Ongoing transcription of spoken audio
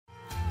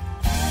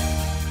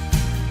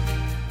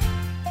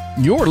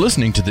You're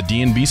listening to the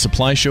D&B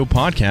Supply Show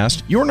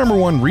podcast, your number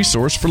one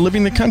resource for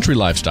living the country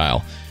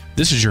lifestyle.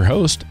 This is your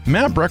host,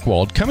 Matt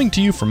Breckwald, coming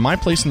to you from my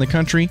place in the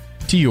country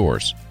to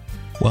yours.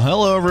 Well,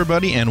 hello,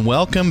 everybody, and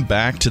welcome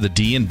back to the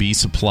D&B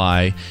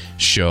Supply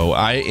Show.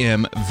 I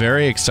am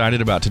very excited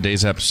about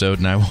today's episode,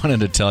 and I wanted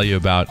to tell you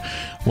about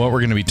what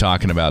we're going to be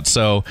talking about.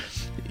 So,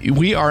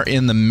 we are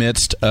in the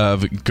midst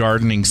of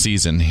gardening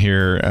season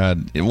here,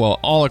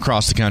 all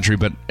across the country,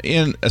 but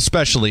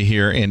especially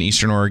here in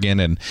Eastern Oregon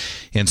and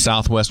in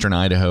southwestern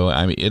Idaho.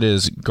 I mean, it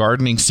is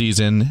gardening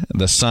season.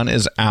 The sun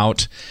is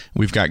out.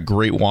 We've got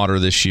great water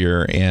this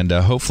year, and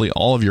hopefully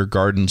all of your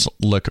gardens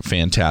look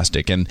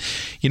fantastic. And,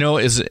 you know,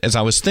 as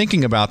I was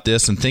thinking about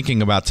this and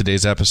thinking about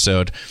today's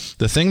episode,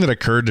 the thing that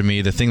occurred to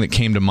me, the thing that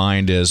came to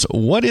mind is,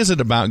 what is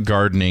it about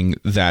gardening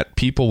that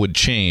people would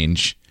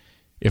change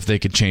if they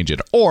could change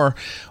it? Or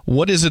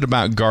what is it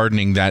about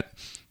gardening that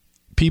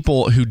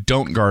people who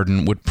don't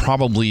garden would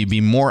probably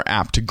be more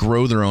apt to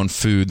grow their own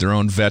food, their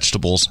own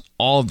vegetables,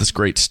 all of this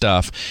great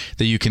stuff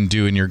that you can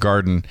do in your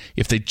garden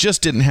if they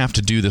just didn't have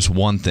to do this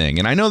one thing?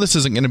 And I know this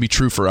isn't going to be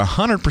true for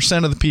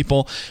 100% of the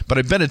people, but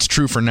I bet it's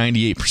true for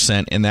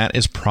 98%, and that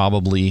is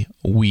probably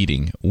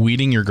weeding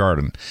your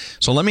garden.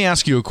 So let me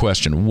ask you a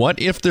question. What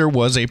if there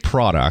was a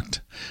product,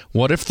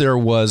 what if there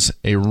was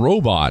a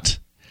robot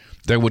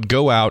that would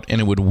go out and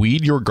it would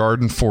weed your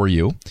garden for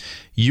you?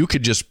 You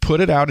could just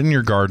put it out in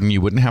your garden. You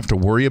wouldn't have to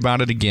worry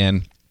about it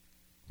again,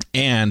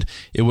 and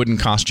it wouldn't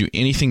cost you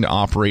anything to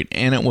operate,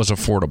 and it was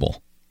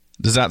affordable.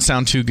 Does that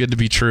sound too good to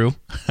be true?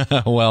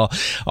 Well,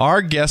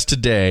 our guest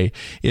today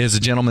is a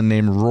gentleman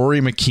named Rory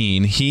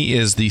McKean. He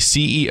is the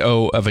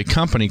CEO of a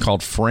company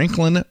called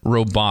Franklin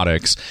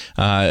Robotics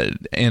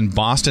in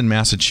Boston,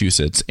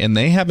 Massachusetts, and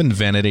they have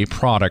invented a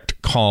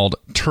product called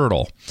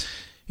Turtle.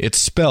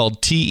 It's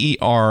spelled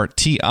T-E-R-T-I-L-L,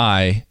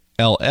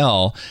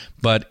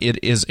 but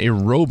it is a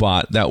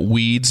robot that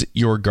weeds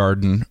your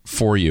garden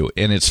for you.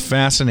 And it's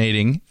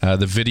fascinating.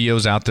 The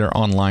videos out there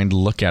online to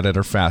look at it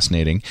are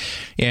fascinating.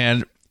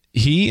 And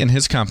he and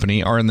his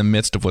company are in the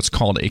midst of what's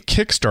called a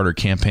Kickstarter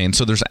campaign.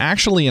 So there's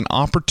actually an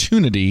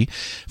opportunity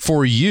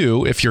for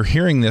you, if you're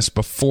hearing this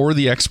before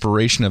the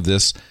expiration of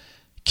this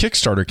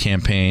Kickstarter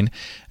campaign,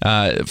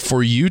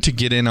 for you to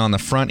get in on the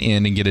front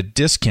end and get a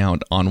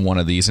discount on one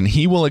of these. And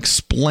he will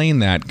explain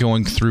that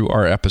going through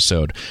our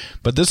episode.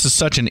 But this is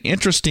such an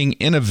interesting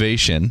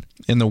innovation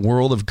in the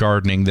world of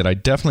gardening that I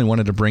definitely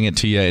wanted to bring it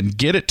to you and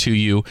get it to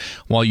you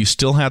while you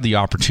still have the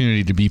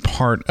opportunity to be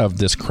part of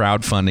this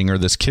crowdfunding or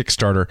this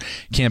Kickstarter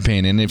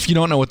campaign. And if you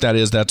don't know what that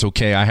is, that's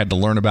okay. I had to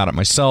learn about it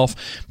myself,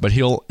 but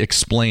he'll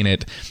explain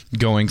it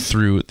going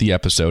through the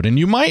episode. And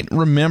you might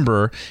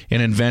remember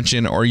an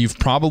invention, or you've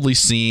probably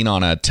seen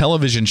on a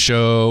television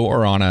show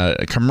or on a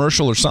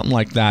commercial or something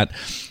like that,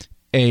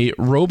 a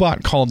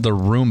robot called the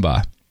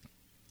Roomba.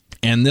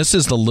 And this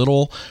is the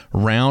little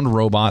round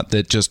robot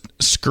that just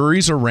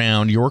scurries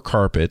around your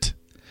carpet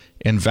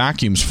and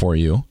vacuums for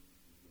you,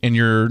 and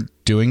you're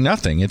doing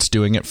nothing. It's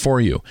doing it for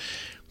you.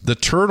 The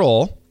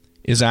Turtle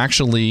is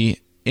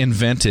actually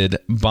invented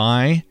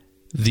by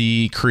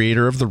the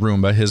creator of the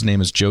Roomba. His name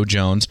is Joe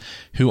Jones,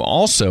 who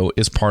also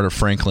is part of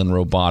Franklin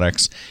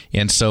Robotics.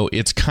 And so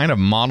it's kind of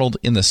modeled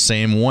in the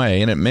same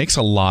way, and it makes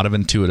a lot of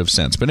intuitive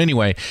sense. But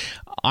anyway,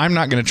 I'm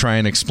not going to try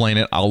and explain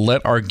it. I'll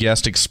let our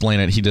guest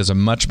explain it. He does a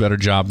much better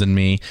job than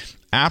me.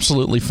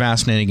 Absolutely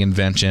fascinating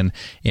invention,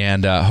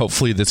 and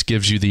hopefully this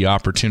gives you the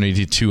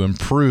opportunity to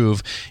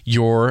improve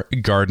your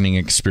gardening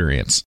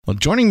experience. Well,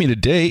 joining me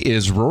today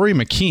is Rory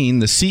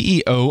McKean, the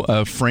CEO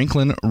of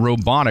Franklin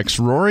Robotics.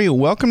 Rory,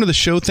 welcome to the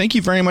show. Thank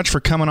you very much for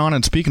coming on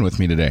and speaking with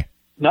me today.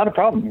 Not a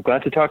problem. I'm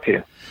glad to talk to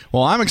you.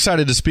 Well, I'm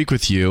excited to speak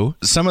with you.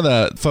 Some of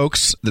the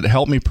folks that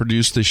helped me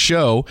produce the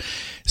show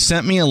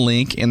sent me a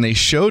link, and they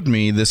showed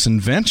me this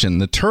invention,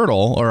 the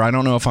Turtle, or I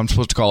don't know if I'm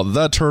supposed to call it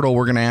the Turtle.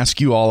 We're going to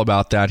ask you all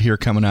about that here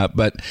coming up.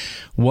 But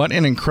what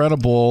an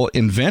incredible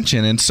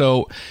invention. And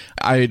so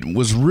I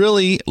was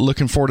really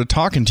looking forward to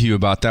talking to you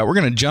about that. We're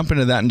going to jump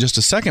into that in just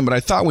a second, but I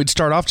thought we'd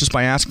start off just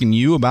by asking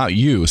you about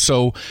you.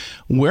 So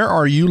where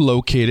are you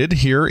located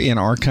here in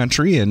our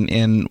country,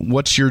 and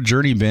what's your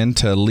journey been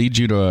to lead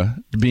you to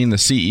being the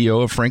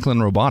CEO of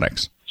Franklin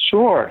Robotics?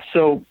 Sure.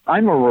 So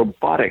I'm a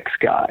robotics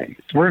guy.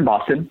 We're in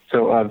Boston,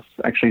 so I've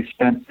actually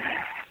spent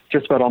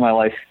just about all my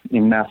life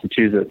in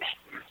Massachusetts.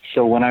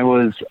 So when I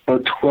was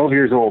about 12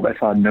 years old, I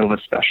saw a Nova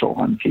special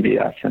on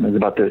PBS, and it was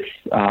about this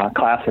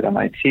class at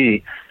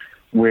MIT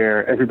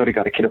where everybody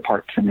got a kit of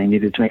parts, and they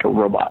needed to make a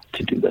robot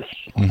to do this,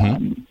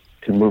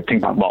 to move ping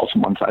pong balls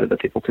from one side of the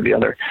table to the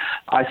other.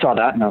 I saw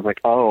that, and I was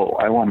like, oh,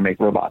 I want to make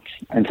robots.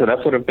 And so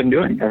that's what I've been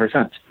doing ever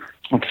since.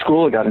 At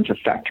school, I got into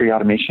factory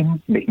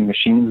automation, making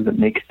machines that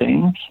make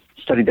things.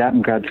 Studied that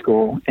in grad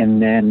school.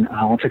 And then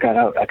once I got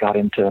out, I got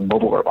into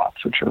mobile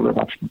robots, which are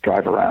robots that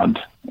drive around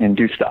and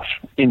do stuff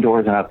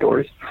indoors and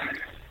outdoors.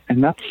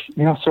 And that's,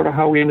 sort of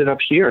how we ended up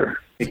here,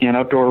 making an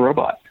outdoor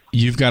robot.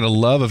 You've got a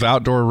love of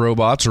outdoor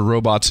robots or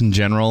robots in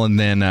general, and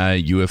then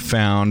you have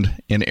found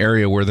an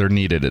area where they're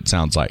needed, it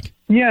sounds like.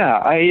 Yeah,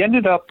 I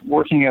ended up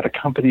working at a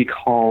company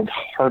called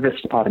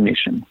Harvest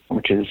Automation,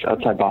 which is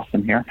outside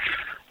Boston here.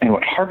 And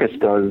what Harvest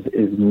does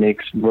is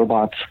makes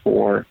robots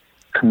for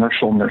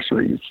commercial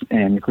nurseries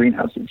and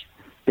greenhouses,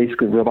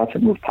 basically robots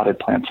that move potted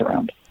plants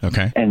around.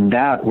 Okay. And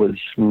that was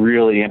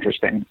really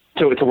interesting.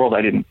 So it's a world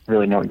I didn't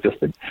really know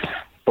existed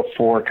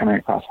before coming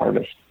across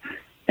Harvest.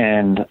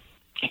 And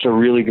it's a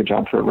really good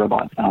job for a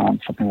robot,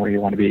 something where you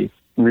want to be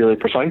really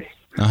precise.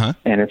 Uh-huh.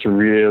 And it's a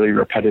really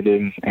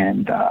repetitive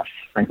and,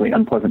 frankly,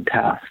 unpleasant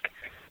task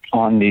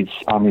on these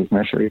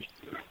nurseries.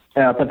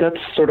 But that's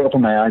sort of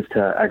opened my eyes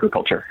to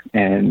agriculture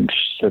and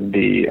so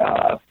the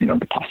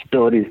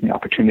possibilities and the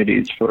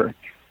opportunities for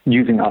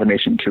using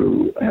automation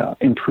to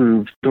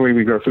improve the way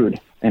we grow food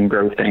and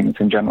grow things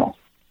in general.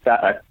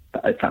 That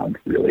I found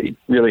really,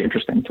 really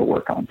interesting to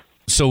work on.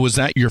 So was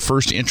that your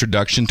first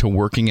introduction to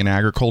working in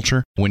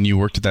agriculture when you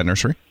worked at that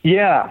nursery?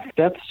 Yeah,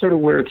 that's sort of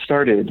where it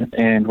started.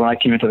 And when I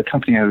came into the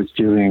company, I was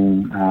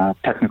doing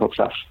technical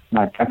stuff.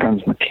 My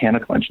background is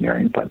mechanical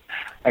engineering, but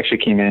I actually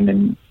came in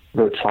and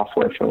wrote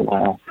software for a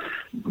while.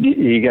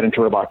 You get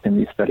into robotics and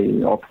you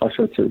study all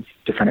sorts of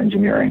different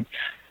engineering.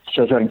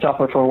 So I was writing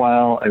software for a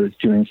while. I was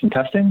doing some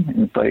testing.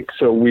 And it's like,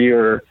 so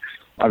we're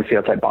obviously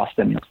outside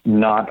Boston.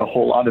 Not a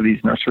whole lot of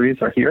these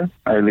nurseries are here,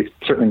 or at least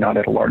certainly not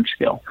at a large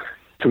scale.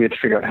 So we had to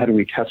figure out how do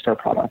we test our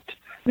product.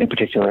 In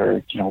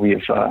particular, we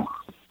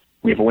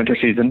have a winter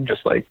season,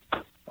 just like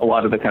a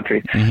lot of the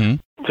country.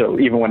 Mm-hmm. So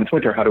even when it's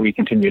winter, how do we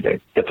continue to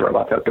get the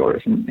robots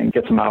outdoors and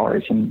get some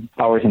hours and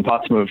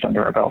pots moved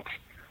under our belts?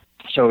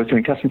 So I was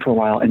doing testing for a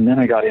while, and then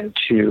I got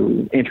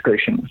into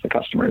integration with the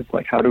customers.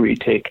 Like, how do we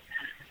take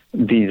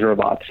these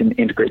robots and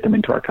integrate them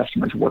into our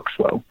customers'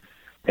 workflow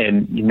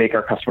and make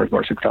our customers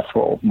more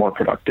successful, more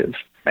productive?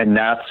 And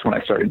that's when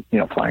I started,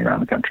 flying around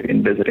the country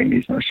and visiting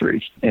these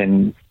nurseries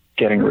and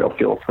getting a real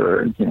feel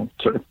for,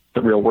 sort of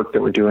the real work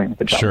that we're doing,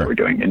 the job that we're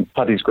doing, and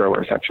how these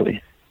growers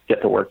actually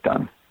get the work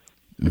done.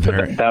 So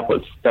that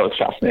was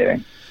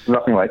fascinating.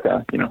 Nothing like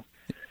that,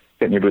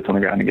 getting your boots on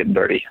the ground and getting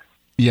dirty.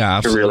 Yeah,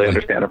 absolutely. To really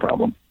understand a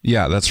problem.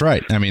 Yeah, that's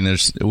right. I mean,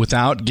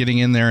 without getting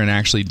in there and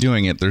actually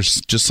doing it, there's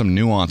just some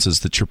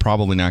nuances that you're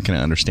probably not going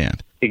to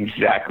understand.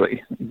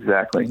 Exactly.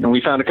 And we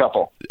found a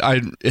couple.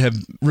 I have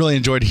really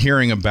enjoyed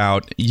hearing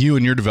about you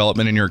and your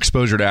development and your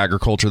exposure to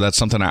agriculture. That's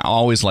something I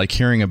always like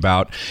hearing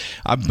about.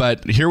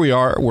 But here we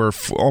are. We're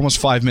almost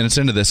 5 minutes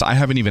into this. I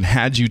haven't even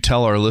had you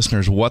tell our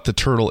listeners what the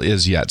turtle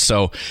is yet.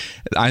 So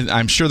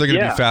I'm sure they're going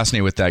to be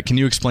fascinated with that. Can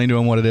you explain to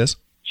them what it is?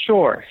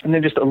 Sure. And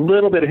then just a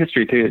little bit of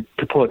history to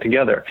pull it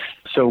together.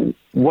 So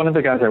one of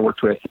the guys I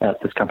worked with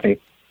at this company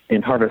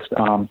in Harvest,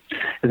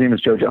 his name is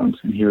Joe Jones,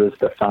 and he was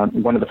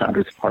one of the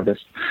founders of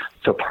Harvest.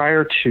 So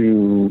prior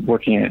to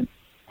working at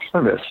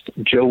Harvest,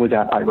 Joe was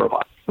at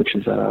iRobot, which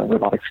is a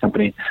robotics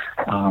company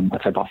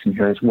outside Boston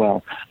here as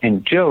well.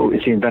 And Joe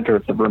is the inventor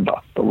of the Roomba,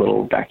 the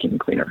little vacuum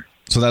cleaner.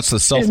 So that's the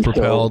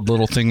self-propelled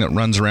little thing that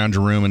runs around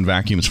your room and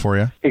vacuums for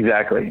you?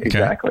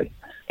 Exactly.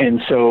 And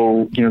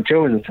so,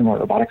 Joe has a similar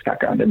robotics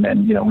background, and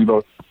then, we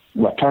both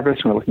left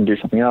Harvest, and we're looking to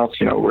do something else.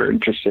 We're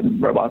interested in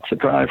robots that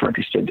drive. We're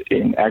interested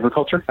in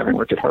agriculture, having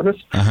worked at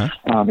Harvest. Uh-huh.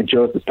 And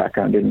Joe has this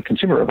background in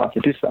consumer robots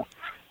that do stuff.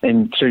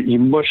 And so you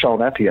mush all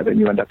that together, and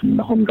you end up in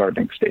the home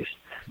gardening space.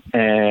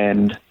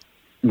 And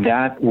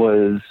that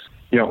was,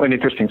 an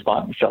interesting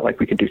spot. We felt like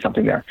we could do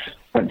something there.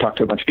 Went and talked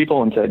to a bunch of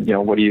people and said,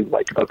 what do you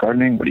like about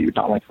gardening? What do you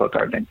not like about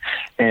gardening?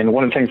 And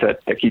one of the things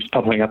that keeps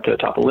bubbling up to the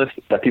top of the list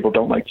that people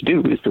don't like to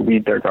do is to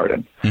weed their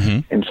garden.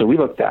 Mm-hmm. And so we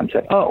looked at it and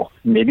said,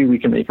 maybe we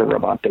can make a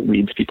robot that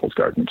weeds people's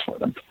gardens for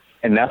them.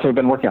 And that's what we've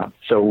been working on.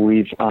 So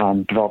we've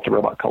developed a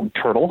robot called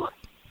Turtle,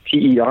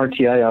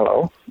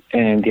 Tertilo.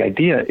 And the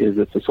idea is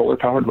it's a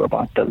solar-powered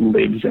robot that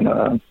lives in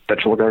a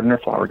vegetable garden or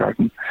flower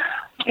garden.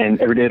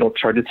 And every day it'll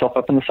charge itself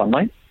up in the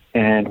sunlight.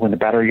 And when the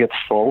battery gets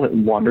full, it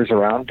wanders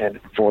around and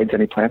avoids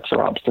any plants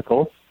or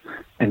obstacles.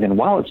 And then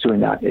while it's doing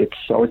that, it's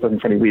always looking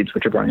for any weeds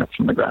which are growing up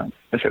from the ground.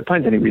 If it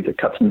finds any weeds, it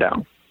cuts them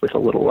down with a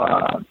little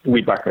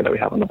weed whacker that we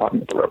have on the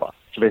bottom of the robot.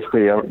 So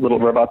basically a little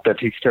robot that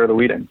takes care of the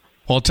weeding.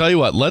 Well, I'll tell you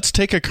what, let's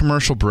take a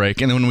commercial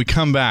break. And then when we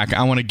come back,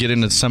 I want to get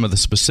into some of the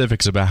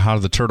specifics about how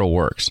the turtle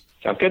works.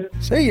 Sounds good.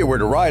 Say you were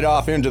to ride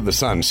off into the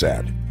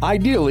sunset.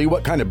 Ideally,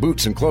 what kind of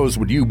boots and clothes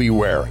would you be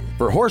wearing?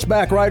 For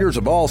horseback riders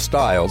of all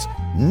styles,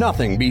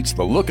 nothing beats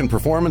the look and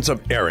performance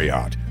of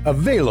Ariat,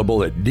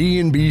 available at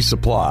D&B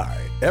Supply.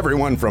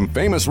 Everyone from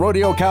famous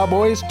rodeo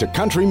cowboys to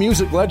country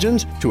music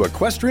legends to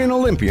equestrian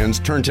Olympians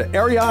turn to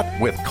Ariat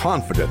with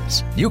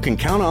confidence. You can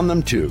count on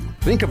them too.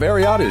 Think of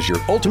Ariat as your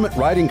ultimate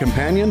riding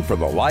companion for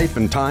the life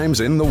and times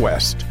in the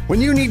West.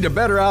 When you need to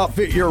better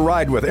outfit your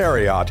ride with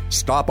Ariat,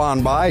 stop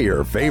on by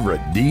your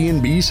favorite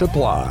D&B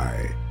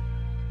Supply.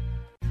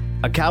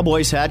 A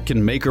cowboy's hat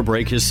can make or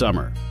break his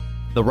summer.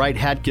 The right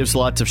hat gives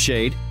lots of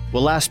shade,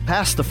 will last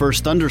past the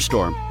first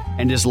thunderstorm,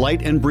 and is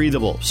light and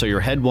breathable so your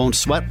head won't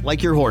sweat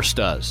like your horse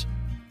does.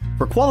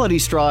 For quality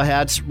straw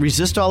hats,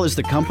 Resistol is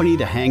the company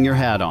to hang your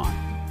hat on.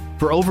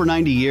 For over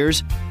 90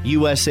 years,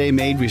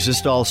 USA-made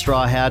Resistol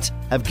straw hats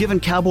have given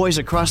cowboys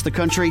across the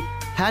country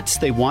hats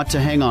they want to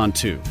hang on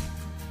to.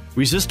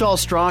 Resistol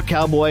straw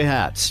cowboy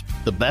hats,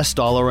 the best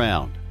all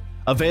around.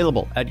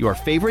 Available at your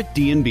favorite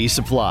D&B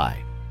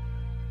Supply.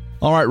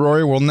 All right,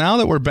 Rory. Well, now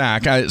that we're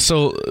back,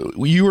 so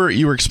you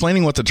were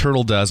explaining what the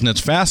turtle does, and it's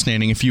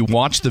fascinating. If you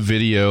watch the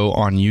video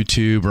on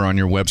YouTube or on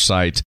your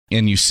website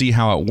and you see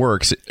how it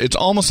works, it's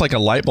almost like a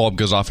light bulb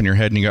goes off in your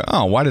head and you go,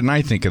 oh, why didn't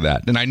I think of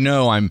that? And I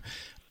know I'm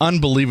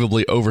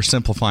unbelievably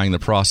oversimplifying the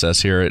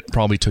process here. It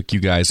probably took you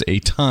guys a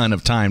ton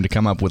of time to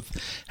come up with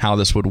how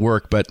this would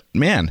work. But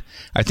man,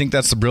 I think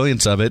that's the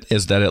brilliance of it,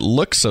 is that it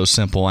looks so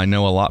simple. I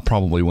know a lot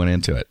probably went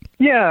into it.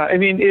 Yeah, I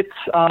mean,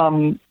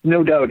 it's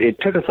no doubt it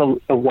took us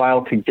a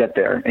while to get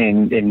there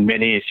in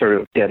many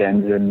sort of dead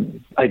ends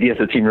and ideas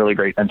that seem really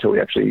great until we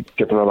actually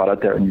get the robot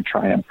out there and you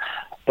try them.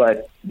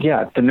 But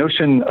yeah, the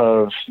notion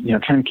of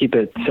trying to keep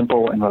it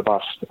simple and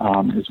robust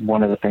is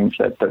one of the things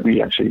that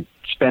we actually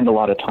spend a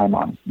lot of time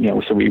on.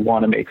 So we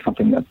want to make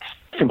something that's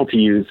simple to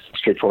use,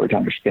 straightforward to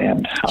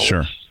understand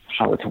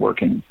how it's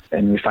working,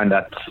 and we find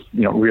that's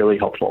really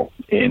helpful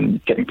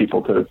in getting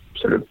people to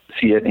sort of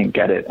see it and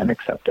get it and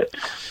accept it.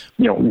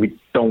 We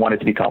don't want it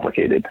to be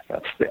complicated.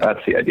 That's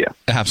the idea.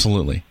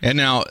 Absolutely. And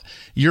now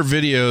your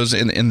videos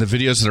and the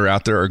videos that are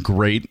out there are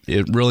great.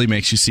 It really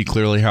makes you see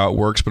clearly how it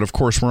works. But of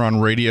course, we're on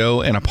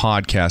radio and a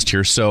podcast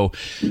here, so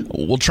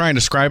we'll try and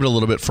describe it a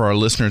little bit for our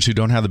listeners who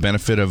don't have the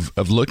benefit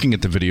of looking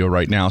at the video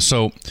right now.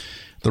 So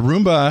the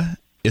Roomba,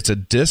 it's a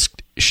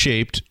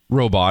disc-shaped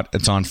robot.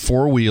 It's on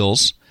 4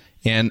 wheels.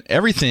 And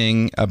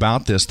everything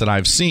about this that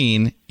I've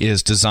seen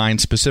is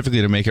designed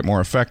specifically to make it more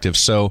effective.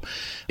 So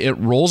it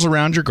rolls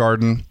around your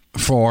garden.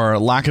 For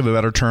lack of a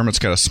better term, it's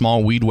got a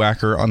small weed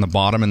whacker on the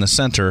bottom and the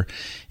center.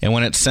 And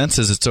when it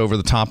senses it's over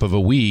the top of a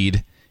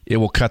weed, it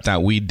will cut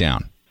that weed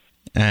down.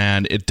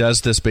 And it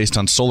does this based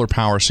on solar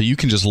power. So you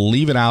can just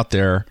leave it out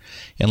there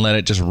and let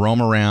it just roam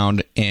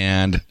around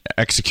and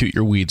execute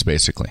your weeds,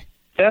 basically.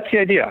 That's the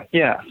idea,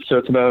 yeah. So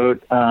it's about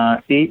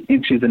 8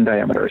 inches in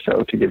diameter,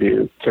 so to give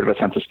you sort of a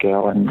sense of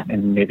scale,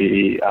 and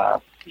maybe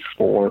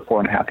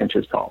 4.5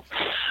 inches tall.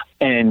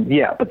 And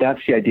yeah, but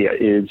that's the idea,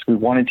 is we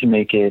wanted to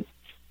make it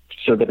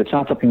so that it's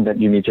not something that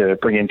you need to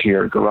bring into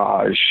your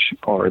garage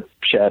or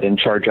shed and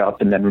charge up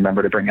and then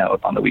remember to bring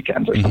out on the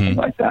weekends or something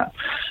like that.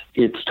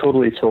 It's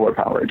totally solar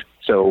powered,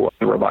 so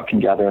the robot can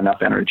gather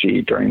enough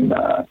energy during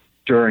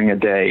a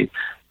day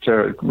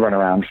to run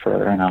around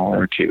for an hour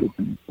or two.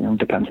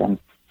 Depends on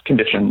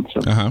conditions,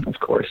 of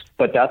course.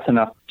 But that's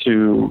enough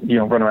to,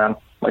 run around,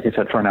 like I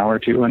said, for an hour or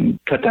two and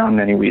cut down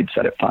any weeds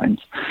that it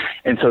finds.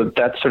 And so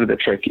that's sort of the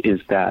trick,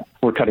 is that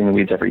we're cutting the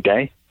weeds every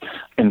day.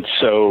 And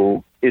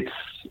so it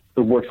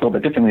works a little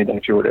bit differently than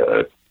if you were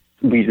to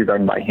weed your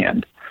garden by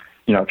hand.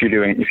 If you're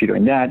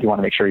doing that, you want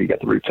to make sure you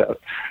get the roots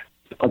out.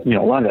 A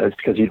lot of that is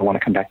because you don't want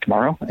to come back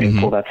tomorrow and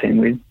pull that same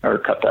weed or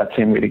cut that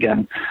same weed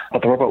again.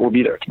 But the robot will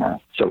be there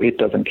tomorrow, so it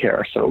doesn't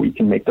care. So we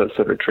can make those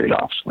sort of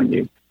trade-offs when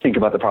you think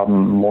about the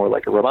problem more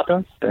like a robot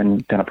does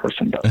than a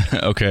person does.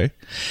 Okay.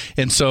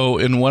 And so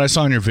in what I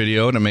saw in your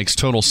video, and it makes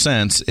total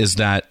sense, is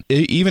that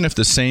even if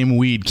the same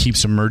weed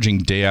keeps emerging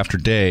day after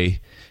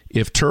day,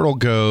 if Turtle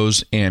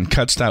goes and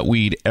cuts that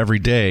weed every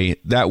day,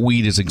 that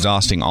weed is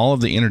exhausting all of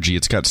the energy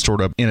it's got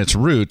stored up in its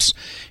roots.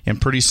 And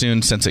pretty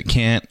soon, since it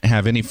can't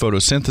have any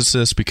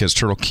photosynthesis because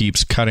Turtle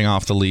keeps cutting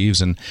off the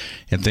leaves and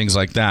things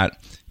like that,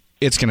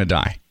 it's going to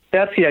die.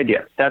 That's the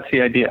idea.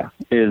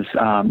 Is,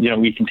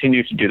 we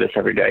continue to do this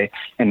every day.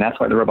 And that's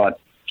why the robot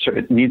sort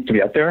of needs to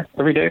be out there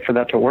every day for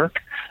that to work,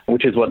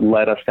 which is what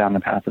led us down the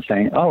path of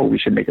saying, we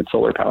should make it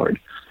solar powered.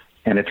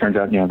 And it turns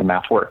out, the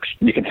math works.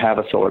 You can have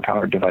a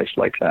solar-powered device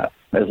like that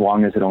as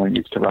long as it only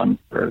needs to run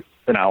for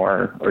an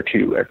hour or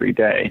two every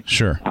day.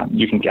 Sure.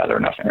 You can gather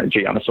enough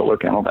energy on a solar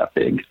panel that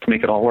big to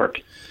make it all work.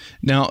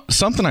 Now,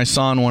 something I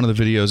saw in one of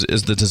the videos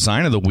is the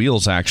design of the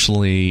wheels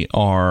actually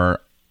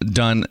are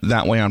done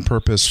that way on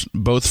purpose,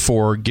 both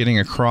for getting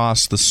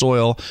across the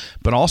soil,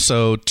 but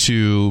also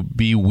to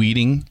be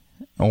weeding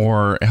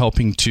or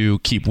helping to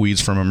keep weeds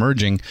from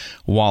emerging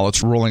while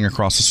it's rolling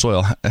across the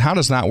soil. How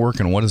does that work,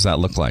 and what does that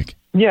look like?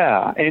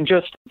 Yeah, and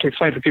just to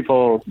explain for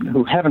people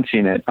who haven't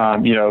seen it,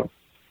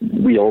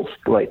 wheels,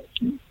 like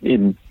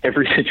in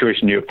every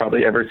situation you've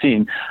probably ever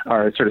seen,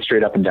 are sort of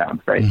straight up and down,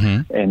 right?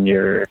 And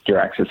your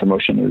axis of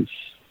motion is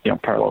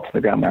parallel to the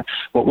ground there.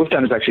 What we've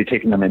done is actually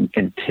taken them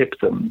and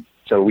tipped them.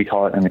 So we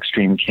call it an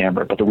extreme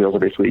camber, but the wheels are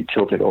basically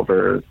tilted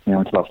over,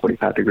 it's about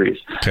 45 degrees.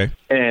 Okay.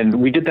 And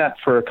we did that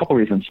for a couple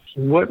reasons.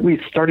 What we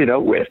started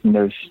out with, and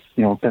there's,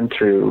 been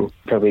through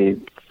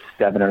probably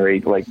 7 or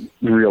 8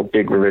 real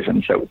big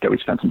revisions that we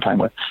spent some time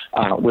with,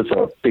 was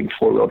a big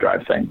 4-wheel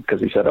drive thing,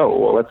 because we said,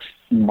 let's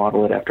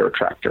model it after a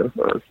tractor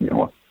or a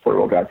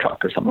 4-wheel drive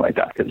truck or something like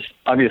that, because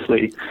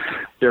obviously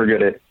they're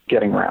good at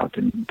getting around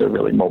and they're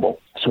really mobile.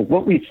 So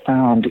what we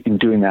found in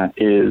doing that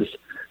is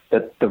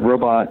that the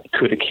robot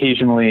could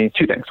occasionally,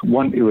 2 things.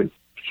 One, it would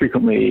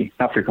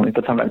not frequently,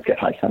 but sometimes get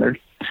high-centered,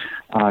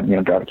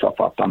 drive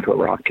itself up onto a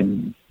rock,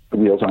 and the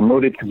wheels are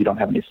unloaded because you don't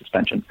have any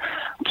suspension.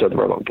 So the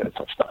robot would get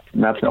itself stuck,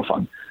 and that's no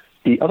fun.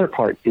 The other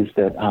part is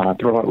that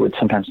the robot would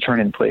sometimes turn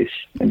in place,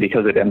 and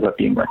because it ends up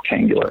being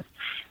rectangular,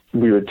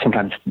 we would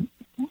sometimes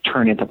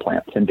turn into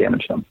plants and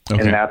damage them.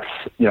 Okay. And that's,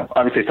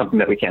 obviously something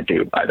that we can't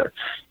do either.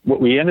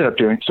 What we ended up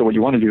doing, so what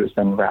you want to do is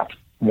then wrap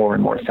more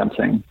and more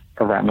sensing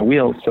around the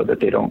wheels so that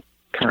they don't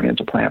turn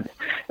into plants.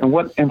 And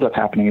what ends up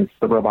happening is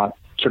the robot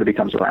sort of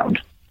becomes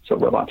round. So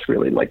robots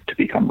really like to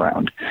become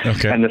round.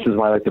 Okay. And this is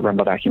why like the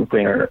Rumba vacuum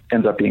cleaner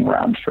ends up being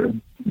round for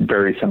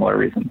very similar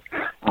reasons,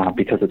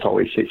 because it's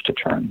always safe to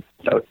turn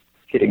without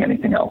hitting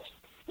anything else.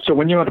 So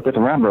when you end up with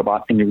a round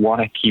robot and you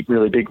want to keep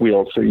really big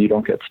wheels so you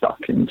don't get stuck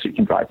and so you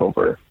can drive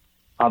over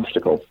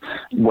obstacles,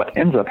 what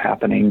ends up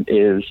happening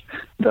is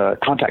the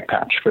contact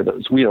patch for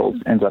those wheels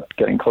ends up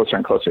getting closer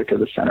and closer to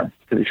the center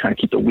because you're trying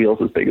to keep the wheels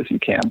as big as you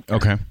can.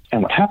 Okay.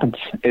 And what happens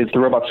is the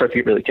robot starts to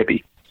get really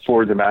tippy,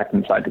 forwards and back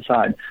and side to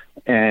side.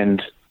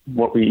 And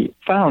what we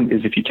found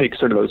is if you take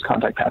sort of those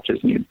contact patches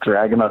and you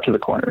drag them out to the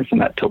corners and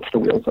that tilts the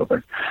wheels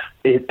over,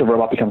 the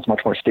robot becomes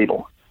much more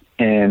stable.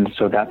 And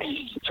so that's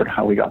sort of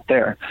how we got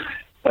there.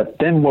 But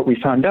then what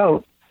we found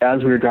out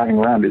as we were driving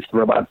around is the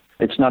robot,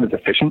 it's not as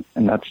efficient.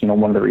 And that's,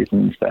 one of the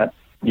reasons that,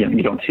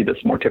 you don't see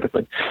this more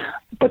typically.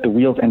 But the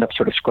wheels end up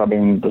sort of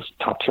scrubbing the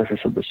top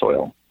surface of the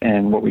soil.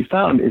 And what we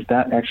found is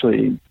that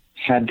actually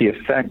had the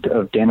effect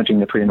of damaging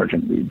the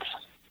pre-emergent weeds,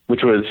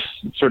 which was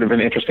sort of an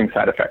interesting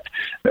side effect.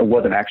 It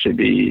wasn't actually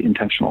the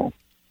intentional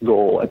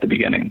goal at the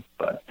beginning,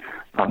 but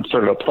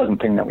sort of a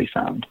pleasant thing that we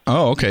found.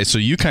 Oh, okay. So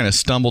you kind of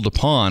stumbled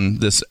upon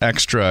this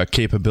extra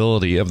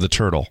capability of the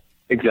turtle.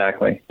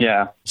 Exactly.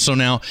 Yeah. So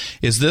now,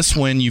 is this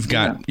when you've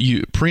got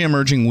you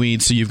pre-emerging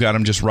weeds, so you've got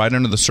them just right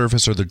under the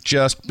surface, or they're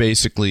just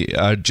basically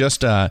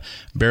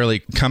barely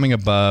coming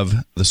above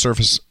the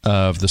surface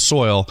of the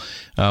soil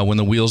when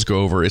the wheels go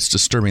over, it's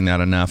disturbing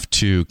that enough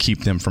to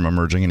keep them from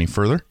emerging any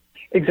further?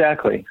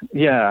 Exactly.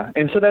 Yeah.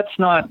 And so that's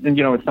not,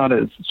 it's not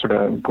as sort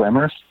of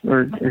glamorous,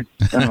 or I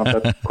don't know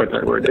if that's quite the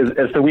right word,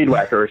 as the weed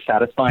whacker, or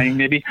satisfying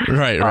maybe.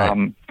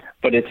 Right.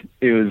 But it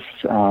was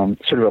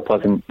sort of a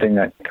pleasant thing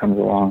that comes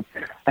along.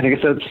 I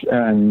think that's,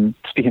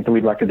 speaking of the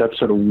weed whacker, that's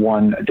sort of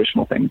one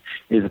additional thing,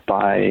 is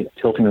by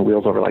tilting the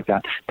wheels over like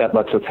that, that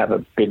lets us have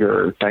a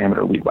bigger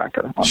diameter weed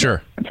whacker.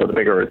 Sure. And so the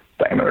bigger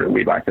diameter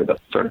weed whacker, the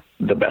sort of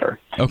the better.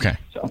 Okay.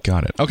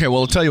 Got it. Okay, well,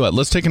 I'll tell you what,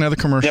 let's take another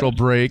commercial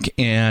break,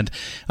 and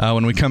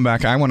when we come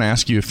back, I want to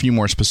ask you a few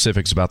more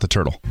specifics about the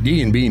turtle.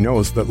 D&B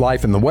knows that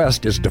life in the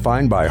West is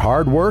defined by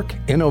hard work,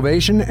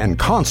 innovation, and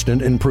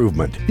constant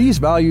improvement. These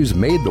values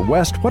made the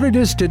West what it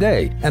is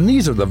today, and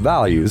these are the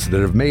values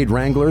that have made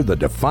Wrangler the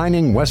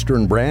defining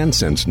Western brand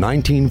since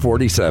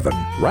 1947.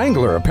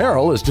 Wrangler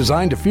apparel is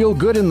designed to feel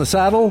good in the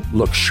saddle,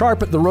 look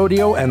sharp at the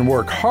rodeo, and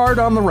work hard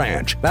on the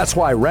ranch. That's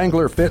why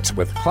Wrangler fits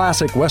with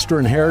classic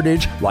Western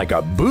heritage like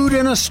a boot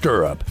in a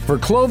stirrup. For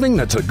clothing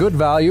that's a good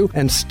value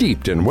and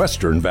steeped in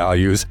Western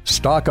values,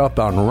 stock up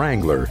on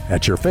Wrangler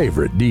at your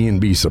favorite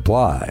D&B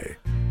supply.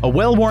 A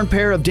well-worn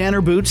pair of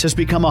Danner boots has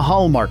become a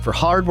hallmark for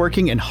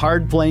hard-working and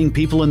hard-playing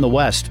people in the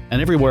West,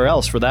 and everywhere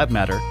else for that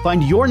matter.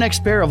 Find your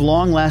next pair of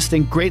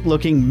long-lasting,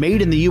 great-looking,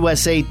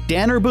 made-in-the-USA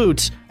Danner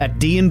boots at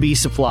D&B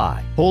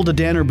Supply. Hold a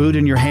Danner boot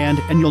in your hand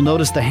and you'll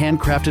notice the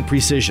handcrafted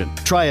precision.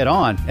 Try it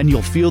on and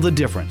you'll feel the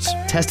difference.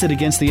 Test it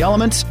against the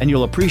elements and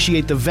you'll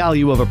appreciate the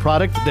value of a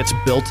product that's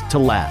built to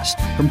last.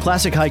 From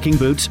classic hiking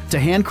boots to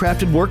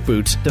handcrafted work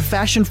boots to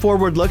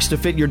fashion-forward looks to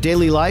fit your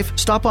daily life,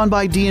 stop on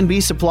by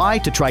D&B Supply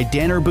to try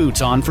Danner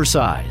boots on for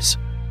size.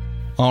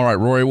 All right,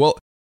 Rory. Well,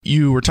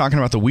 you were talking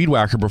about the weed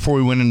whacker before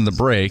we went into the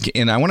break,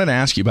 and I wanted to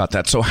ask you about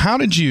that. So how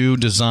did you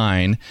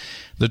design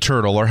the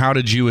turtle, or how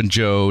did you and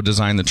Joe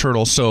design the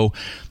turtle so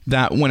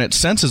that when it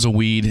senses a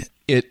weed,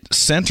 it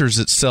centers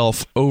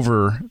itself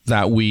over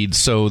that weed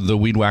so the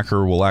weed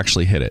whacker will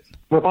actually hit it?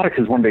 Robotics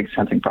is one big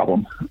sensing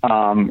problem.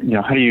 How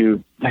do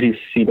you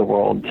see the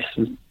world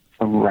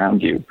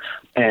around you?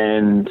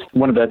 And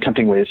one of the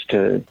tempting ways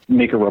to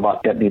make a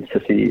robot that needs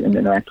to see and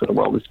interact with the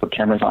world is to put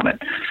cameras on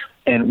it.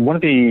 And one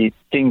of the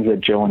things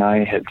that Joe and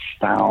I had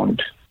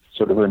found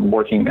sort of in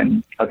working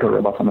in outdoor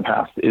robots in the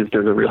past is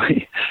there's a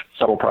really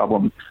subtle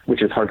problem,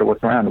 which is hard to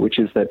work around, which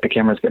is that the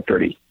cameras get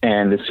dirty.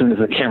 And as soon as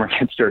the camera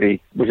gets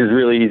dirty, which is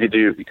really easy to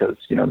do because,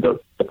 the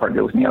part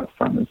you're looking out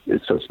from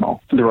is so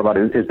small, the robot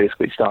is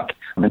basically stuck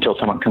until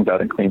someone comes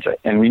out and cleans it.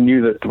 And we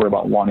knew that the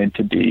robot wanted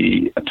to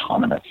be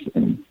autonomous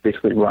and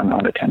basically run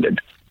unattended.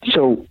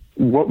 So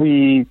what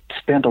we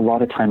spent a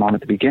lot of time on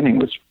at the beginning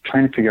was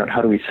trying to figure out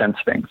how do we sense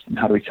things and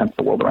how do we sense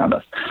the world around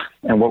us.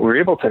 And what we were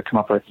able to come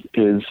up with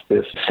is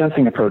this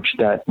sensing approach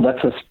that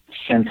lets us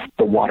sense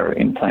the water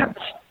in plants.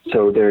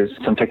 So there's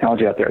some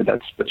technology out there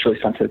that's really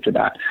sensitive to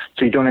that.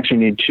 So you don't actually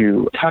need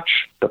to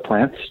touch the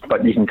plants,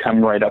 but you can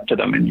come right up to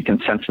them and you can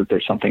sense that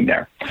there's something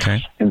there.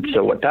 Okay. And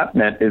so what that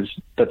meant is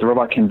that the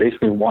robot can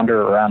basically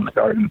wander around the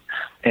garden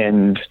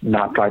and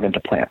not drive into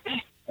plants.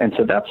 And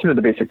so that's sort of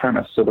the basic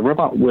premise. So the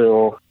robot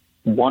will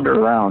wander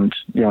around,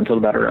 until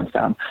the battery runs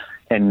down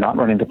and not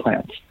run into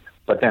plants.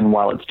 But then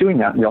while it's doing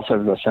that, we also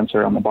have a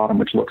sensor on the bottom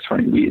which looks for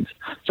any weeds.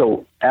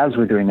 So as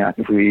we're doing that,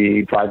 if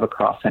we drive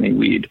across any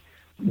weed,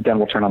 then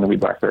we'll turn on the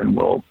weed whacker and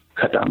we'll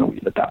cut down the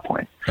weed at that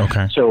point.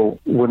 Okay. So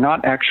we're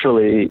not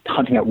actually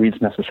hunting out weeds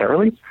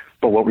necessarily,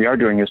 but what we are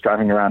doing is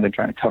driving around and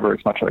trying to cover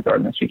as much of the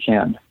garden as we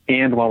can.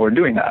 And while we're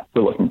doing that,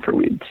 we're looking for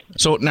weeds.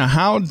 So now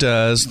how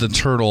does the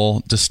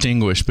turtle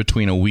distinguish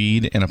between a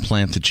weed and a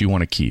plant that you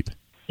want to keep?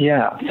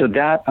 Yeah, so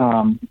that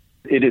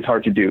it is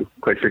hard to do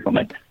quite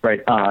frequently,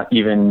 right?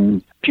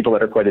 Even people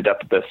that are quite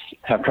adept at this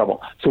have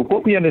trouble. So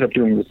what we ended up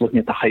doing was looking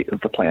at the height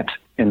of the plant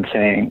and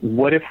saying,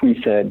 what if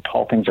we said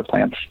tall things are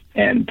plants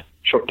and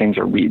short things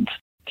are weeds?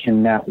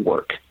 Can that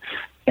work?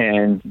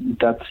 And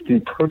that's the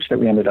approach that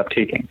we ended up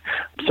taking.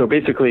 So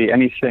basically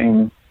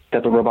anything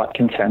that the robot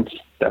can sense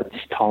that's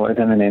taller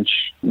than an inch,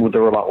 the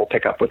robot will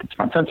pick up with its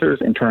front sensors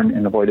and turn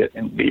and avoid it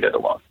and leave it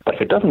alone. But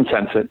if it doesn't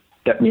sense it,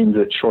 that means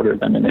it's shorter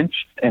than an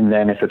inch. And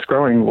then if it's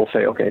growing, we'll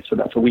say, okay, so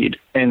that's a weed.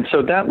 And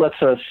so that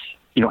lets us,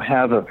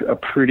 have a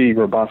pretty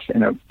robust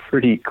and a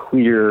pretty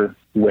clear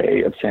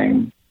way of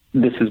saying,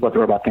 this is what the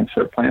robot thinks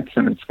are plants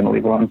and it's going to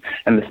leave alone,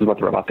 and this is what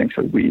the robot thinks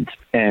are weeds.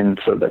 And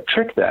so the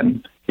trick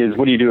then is,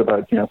 what do you do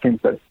about, things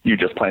that you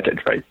just planted,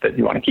 right, that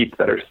you want to keep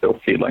that are still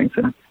seedlings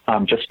and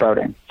just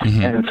sprouting?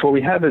 Mm-hmm. And so what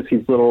we have is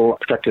these little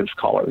protective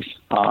collars,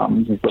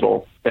 these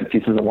little bent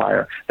pieces of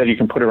wire that you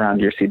can put around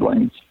your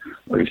seedlings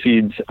or your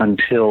seeds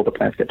until the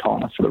plants get tall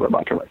enough for the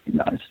robot to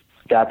recognize.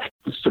 That's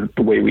sort of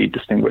the way we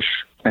distinguish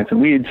plants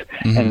and weeds,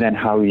 mm-hmm. and then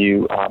how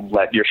you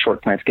let your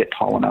short plants get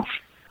tall enough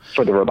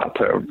for the robot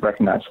to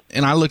recognize.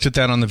 And I looked at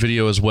that on the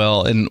video as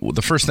well, and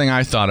the first thing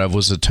I thought of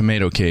was a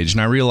tomato cage.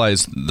 And I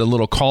realized the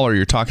little collar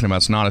you're talking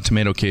about is not a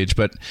tomato cage,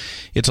 but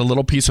it's a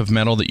little piece of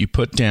metal that you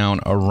put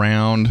down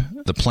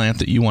around the plant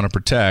that you want to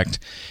protect,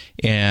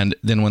 and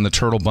then when the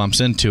turtle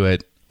bumps into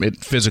it, it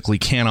physically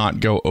cannot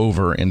go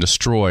over and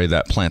destroy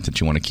that plant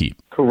that you want to keep.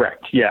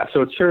 Correct. Yeah.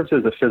 So it serves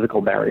as a physical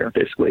barrier,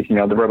 basically. The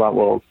robot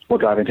will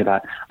drive into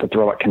that, but the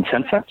robot can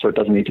sense that, so it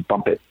doesn't need to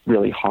bump it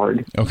really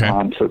hard. Okay.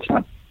 So it's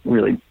not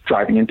really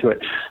driving into it.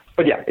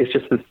 But yeah, it's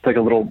just like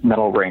a little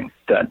metal ring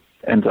that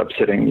ends up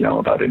sitting,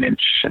 about 1.5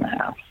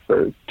 inches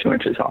or 2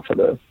 inches off of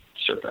the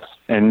surface.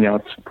 And,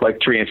 it's like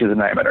 3 inches in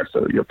diameter,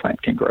 so your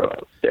plant can grow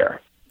out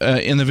there.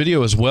 In the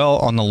video as well,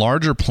 on the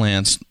larger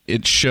plants,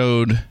 it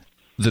showed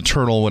the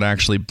turtle would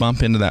actually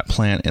bump into that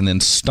plant and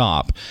then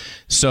stop.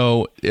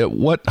 So at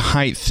what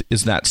height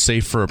is that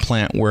safe for a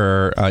plant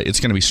where it's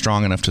going to be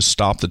strong enough to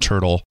stop the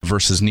turtle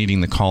versus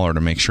needing the collar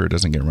to make sure it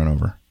doesn't get run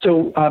over?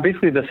 So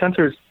basically the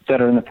sensors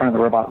that are in the front of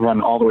the robot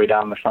run all the way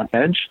down the front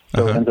edge.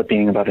 So It ends up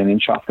being about 1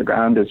 inch off the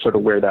ground is sort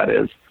of where that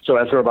is. So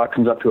as the robot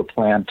comes up to a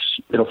plant,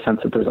 it'll sense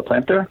that there's a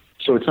plant there.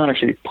 So it's not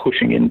actually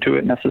pushing into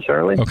it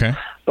necessarily. Okay.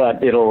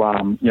 But it'll,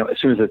 as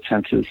soon as it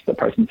senses the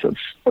presence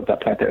of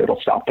that plant there, it'll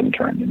stop and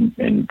turn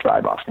and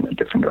drive off in a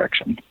different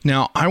direction.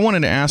 Now, I wanted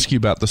to ask you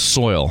about the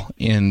soil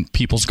in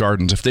people's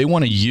gardens. If they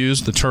want to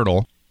use the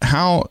turtle,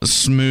 how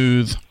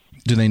smooth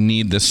do they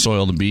need this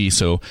soil to be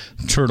so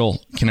the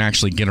turtle can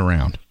actually get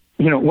around?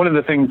 One of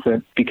the things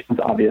that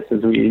becomes obvious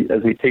as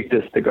we take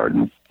this to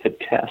gardens to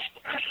test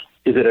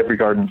is that every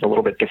garden is a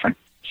little bit different.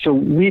 So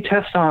we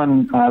test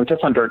on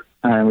dirt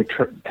and we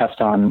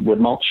test on wood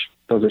mulch.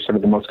 Those are sort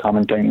of the most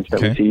common things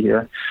that we see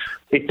here.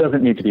 It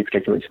doesn't need to be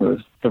particularly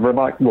smooth. The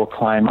robot will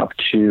climb up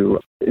to,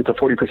 it's a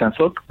 40%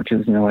 slope, which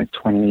is, like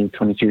 20,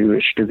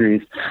 22-ish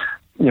degrees.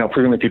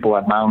 Frequently people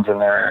have mounds in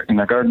their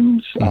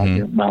gardens,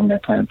 mound their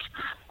plants.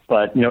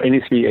 But, it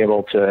needs to be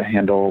able to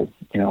handle,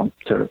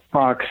 sort of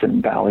rocks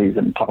and valleys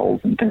and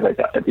puddles and things like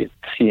that you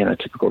see in a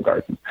typical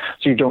garden.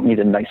 So you don't need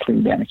a nicely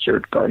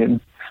manicured garden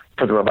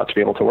for the robot to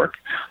be able to work.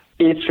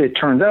 If it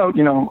turns out,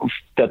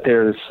 that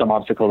there's some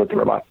obstacle that the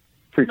robot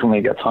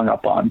frequently gets hung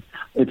up on,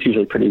 it's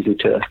usually pretty easy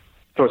to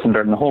throw some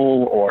dirt in the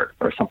hole or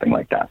something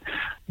like that.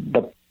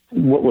 But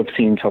what we've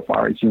seen so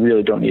far is you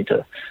really don't need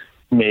to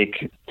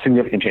make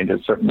significant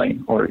changes, certainly,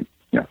 or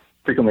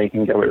frequently you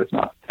can get away with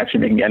not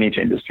actually making any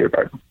changes to your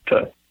garden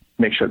to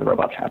make sure the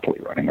robot's happily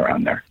running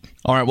around there.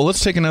 All right, well,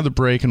 let's take another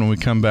break, and when we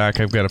come back,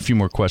 I've got a few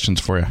more questions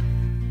for you.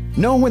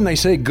 Know when they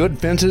say good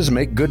fences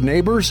make good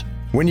neighbors?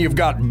 When you've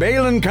got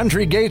Balin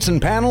Country gates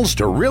and panels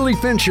to really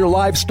fence your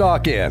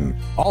livestock in.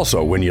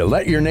 Also, when you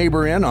let your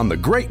neighbor in on the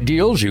great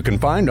deals you can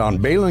find on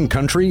Balin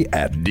Country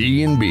at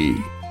D&B.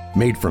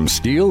 Made from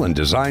steel and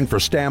designed for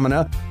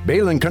stamina,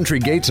 Balin Country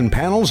gates and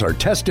panels are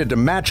tested to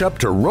match up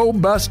to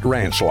robust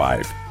ranch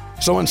life.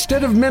 So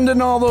instead of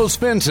mending all those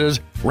fences,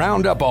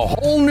 round up a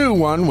whole new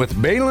one with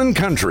Balin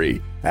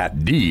Country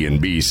at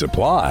D&B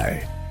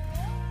Supply.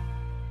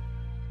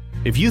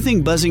 If you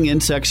think buzzing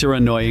insects are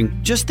annoying,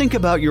 just think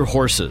about your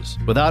horses.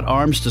 Without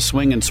arms to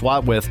swing and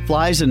swat with,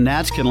 flies and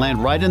gnats can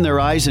land right in their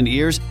eyes and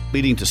ears,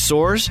 leading to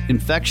sores,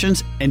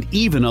 infections, and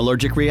even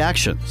allergic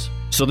reactions.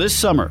 So this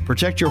summer,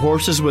 protect your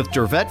horses with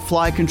Dervet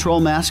Fly Control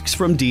Masks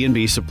from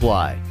D&B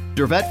Supply.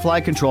 Dervet Fly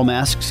Control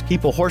Masks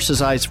keep a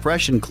horse's eyes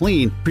fresh and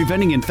clean,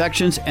 preventing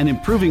infections and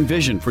improving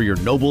vision for your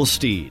noble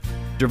steed.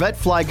 Dervet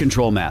Fly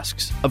Control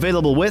Masks,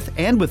 available with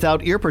and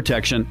without ear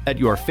protection at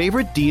your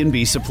favorite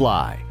D&B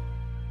Supply.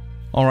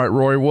 All right,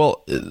 Rory.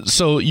 Well,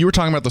 so you were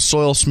talking about the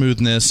soil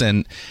smoothness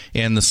and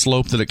the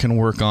slope that it can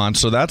work on.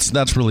 So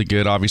that's really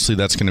good. Obviously,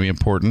 that's going to be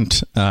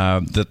important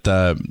that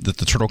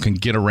the turtle can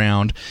get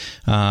around.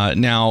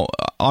 Now,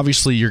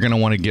 obviously, you're going to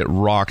want to get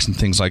rocks and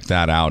things like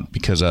that out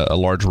because a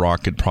large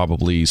rock could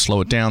probably slow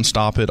it down,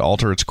 stop it,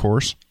 alter its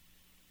course.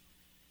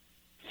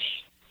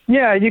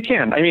 Yeah, you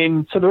can. I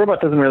mean, so the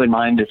robot doesn't really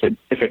mind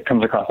if it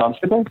comes across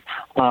obstacles.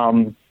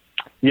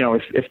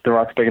 if the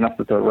rock's big enough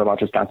that the robot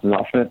just bounces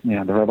off it,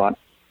 the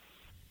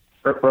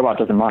robot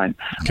doesn't mind.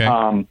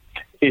 Okay.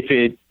 If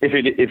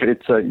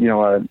it's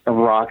a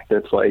rock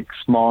that's like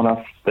small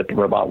enough that the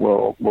robot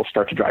will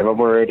start to drive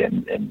over it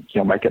and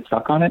might get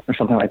stuck on it or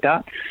something like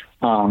that,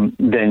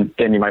 then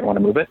you might want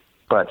to move it.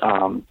 But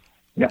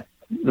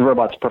the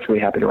robot's perfectly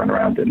happy to run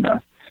around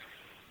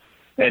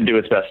and do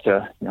its best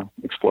to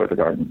explore the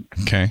garden.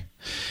 Okay.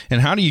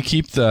 And how do you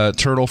keep the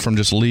turtle from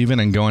just leaving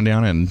and going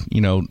down and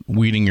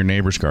weeding your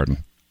neighbor's garden?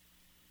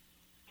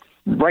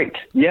 Right.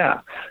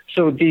 Yeah.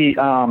 So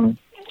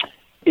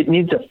it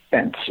needs a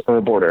fence or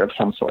a border of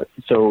some sort.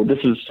 So this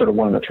is sort of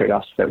one of the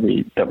trade-offs that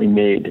we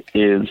made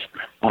is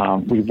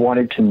we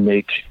wanted to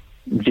make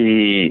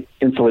the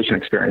installation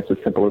experience as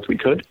simple as we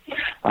could.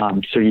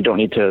 So you don't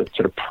need to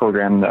sort of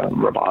program the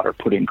robot or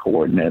put in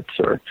coordinates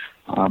or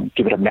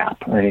give it a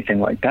map or anything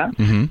like that.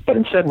 Mm-hmm. But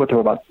instead what the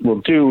robot will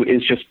do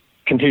is just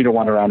continue to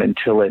wander around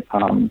until it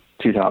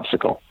sees an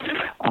obstacle.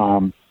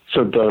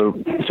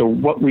 So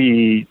what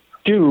we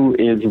do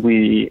is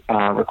we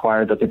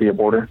require that there be a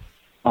border.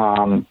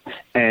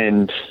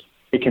 And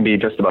it can be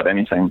just about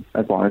anything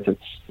as long as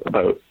it's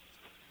about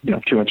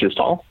 2 inches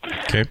tall.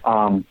 Okay.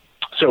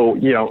 So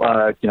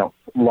a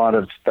lot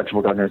of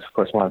vegetable gardeners, of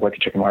course, will have like a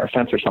chicken wire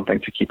fence or something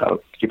to keep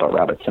out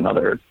rabbits and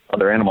other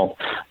animals.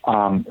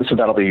 So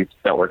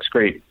that works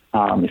great.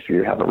 If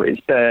you have a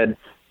raised bed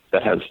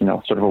that has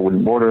sort of a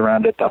wooden border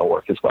around it, that'll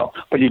work as well.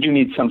 But you do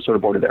need some sort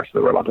of border there so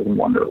the robot doesn't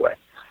wander away.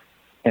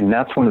 And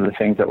that's one of the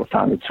things that we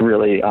found. It's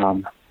really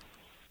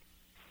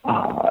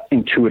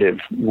intuitive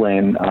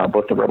when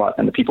both the robot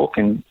and the people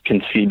can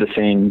see the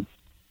same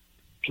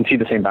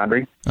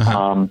boundary,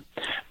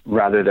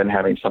 rather than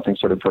having something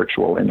sort of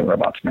virtual in the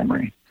robot's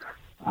memory.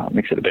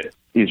 Makes it a bit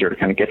easier to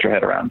kind of get your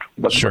head around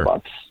what the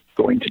robot's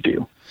going to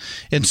do.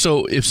 And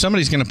so if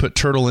somebody's going to put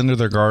turtle into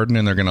their garden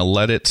and they're going to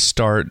let it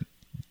start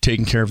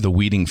taking care of the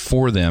weeding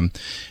for them,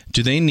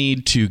 do they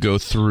need to go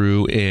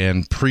through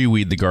and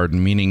pre-weed the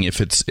garden? Meaning if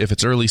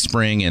it's early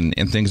spring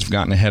and things have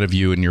gotten ahead of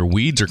you and your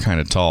weeds are kind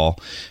of tall,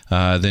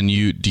 then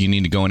do you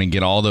need to go in and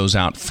get all those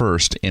out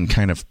first and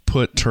kind of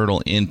put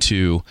turtle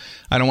into,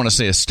 I don't want to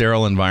say a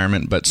sterile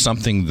environment, but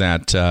something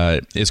that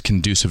is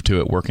conducive to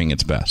it working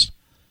its best?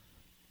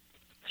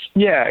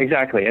 Yeah,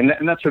 exactly. And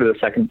that's sort of the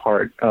second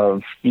part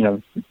of,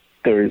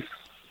 there's,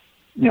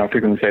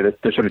 frequently say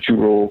that there's sort of two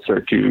rules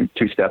or two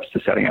steps to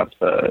setting up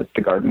the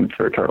garden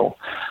for a turtle.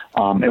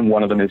 And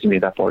one of them is you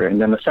need that border.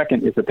 And then the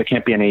second is that there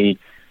can't be any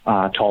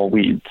tall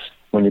weeds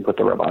when you put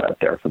the robot out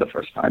there for the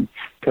first time.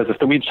 Because if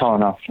the weed's tall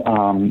enough,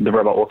 the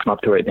robot will come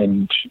up to it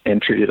and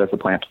treat it as a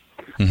plant.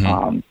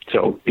 Mm-hmm.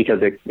 So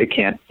because it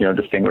can't,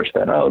 distinguish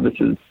that, this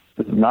is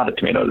not a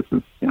tomato, this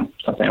is,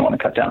 something I want to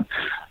cut down.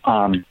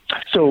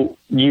 So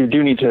you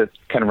do need to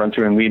kind of run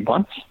through and weed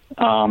once.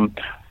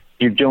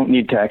 You don't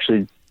need to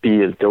actually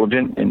be as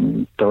diligent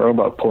in thorough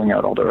about pulling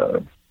out all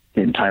the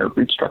entire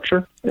root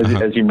structure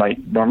as you might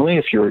normally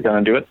if you were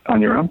going to do it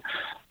on your own.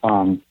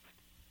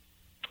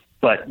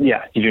 But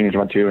yeah, you do need to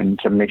run through and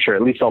to make sure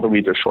at least all the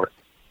weeds are short.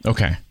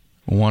 Okay,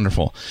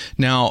 wonderful.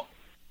 Now,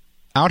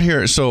 out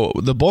here, so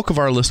the bulk of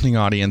our listening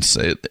audience,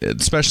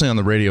 especially on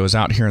the radio, is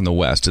out here in the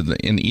West,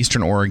 in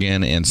eastern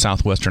Oregon and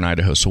southwestern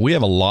Idaho. So we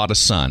have a lot of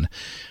sun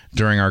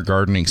during our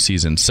gardening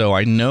season. So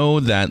I know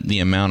that the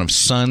amount of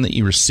sun that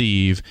you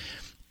receive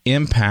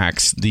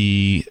impacts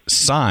the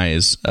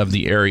size of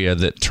the area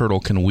that turtle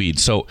can weed.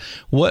 So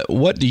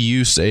what do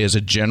you say as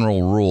a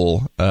general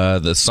rule, how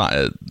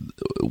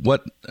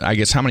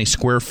many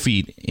square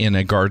feet in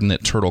a garden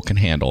that turtle can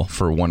handle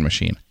for one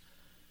machine?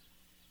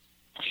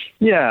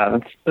 Yeah,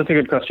 that's a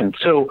good question.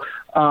 So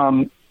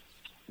the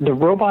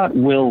robot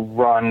will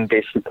run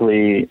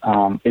basically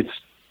it's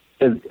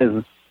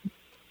as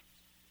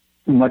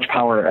much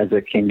power as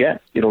it can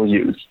get, it'll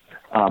use.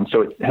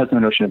 So it has no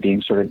notion of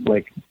being sort of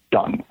like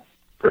done,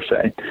 per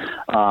se.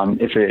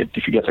 If it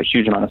gets a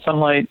huge amount of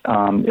sunlight,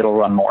 it'll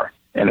run more.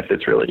 And if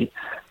it's really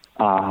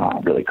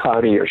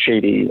cloudy or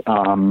shady,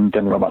 then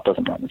the robot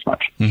doesn't run as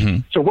much. Mm-hmm.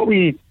 So what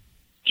we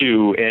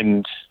do,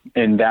 and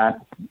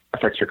that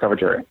affects your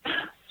coverage area.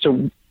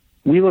 So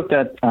we looked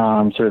at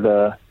sort of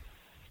the,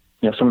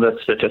 some of the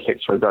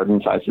statistics for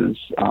garden sizes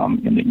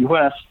in the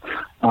U.S.,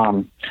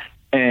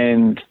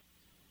 and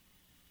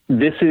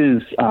this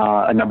is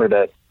a number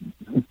that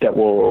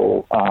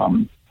will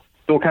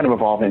kind of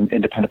evolve and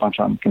depend a bunch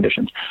on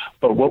conditions.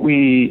 But what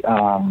we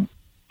say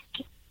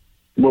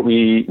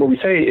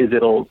is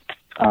it'll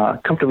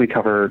comfortably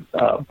cover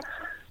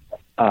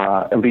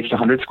at least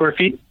 100 square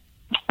feet.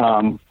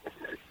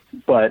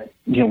 But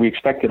we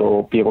expect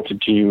it'll be able to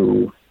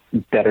do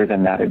better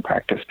than that in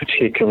practice,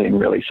 particularly in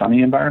really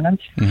sunny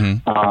environments,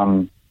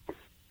 mm-hmm.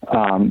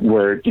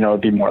 Where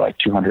it'd be more like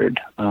 200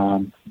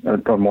 or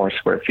more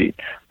square feet.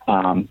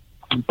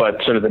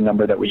 But sort of the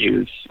number that we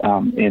use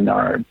in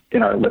our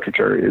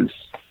literature is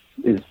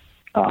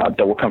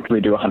that will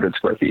comfortably do 100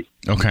 square feet.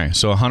 Okay,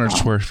 so 100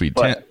 square feet.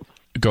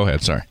 Go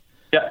ahead. Sorry.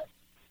 Yeah.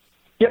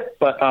 Yep.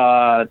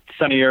 But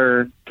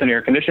sunnier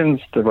conditions,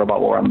 the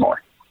robot will run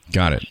more.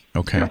 Got it.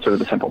 Okay. That's sort of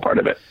the simple part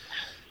of it.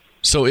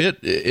 So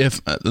if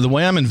the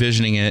way I'm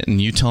envisioning it,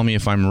 and you tell me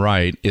if I'm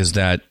right, is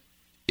that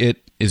it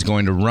is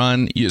going to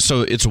run.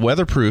 So it's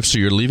weatherproof. So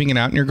you're leaving it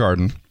out in your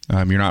garden.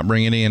 You're not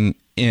bringing it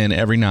in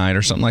every night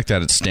or something like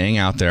that. It's staying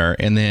out there.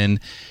 And then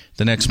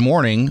the next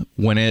morning,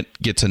 when it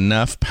gets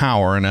enough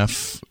power,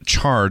 enough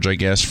charge, I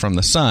guess, from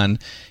the sun,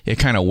 it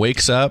kind of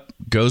wakes up,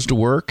 goes to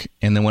work,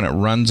 and then when it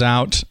runs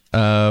out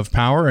of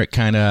power, it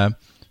kind of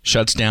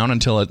shuts down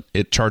until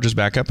it charges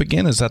back up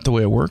again. Is that the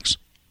way it works?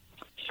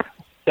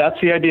 That's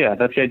the idea.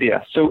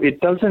 So it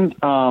doesn't,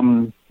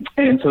 and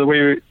so the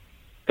way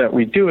that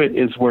we do it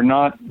is we're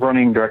not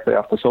running directly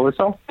off the solar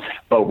cell,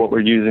 but what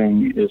we're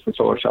using is the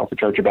solar cell to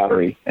charge a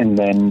battery, and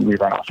then we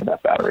run off of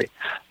that battery.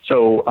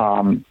 So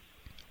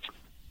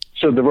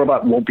so the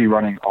robot won't be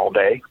running all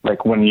day.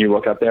 Like when you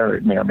look up there,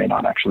 it may or may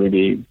not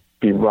actually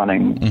be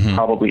running. Mm-hmm.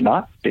 Probably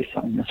not, based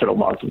on the sort of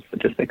laws of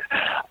statistics.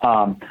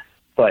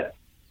 But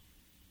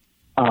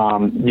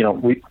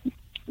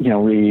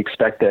we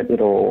expect that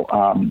it'll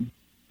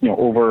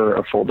over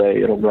a full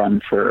day, it'll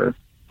run for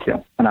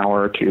an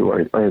hour or two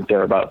or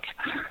thereabouts.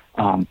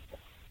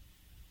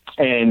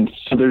 And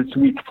so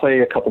we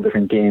play a couple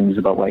different games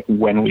about like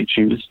when we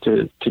choose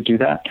to do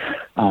that.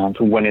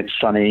 So when it's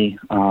sunny,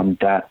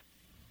 that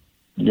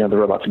the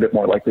robot's a bit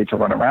more likely to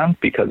run around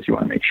because you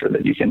want to make sure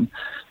that you can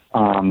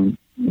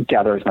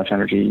gather as much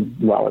energy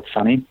while it's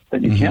sunny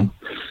that you can.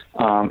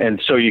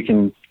 And so you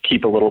can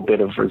keep a little bit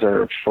of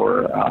reserve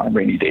for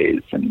rainy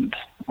days and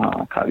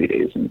cloudy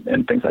days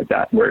and things like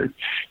that, where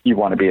you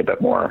want to be a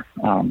bit more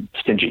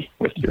stingy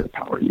with your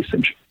power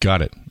usage.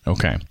 Got it.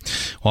 Okay.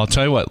 Well, I'll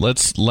tell you what,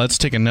 let's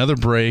take another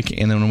break,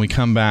 and then when we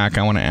come back,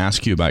 I want to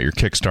ask you about your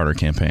Kickstarter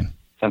campaign.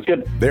 Sounds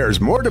good.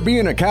 There's more to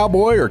being a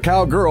cowboy or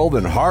cowgirl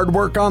than hard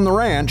work on the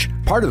ranch.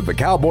 Part of the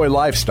cowboy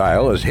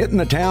lifestyle is hitting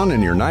the town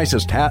in your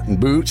nicest hat and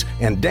boots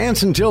and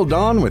dancing till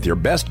dawn with your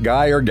best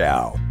guy or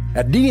gal.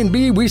 At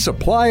D&B, we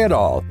supply it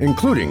all,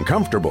 including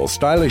comfortable,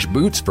 stylish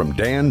boots from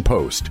Dan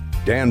Post.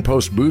 Dan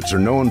Post boots are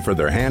known for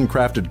their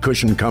handcrafted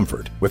cushion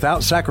comfort,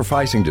 without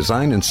sacrificing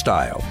design and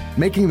style,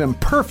 making them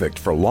perfect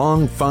for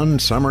long, fun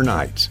summer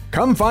nights.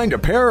 Come find a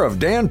pair of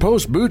Dan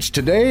Post boots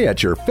today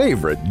at your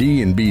favorite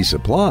D&B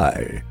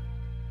supply.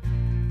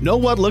 Know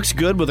what looks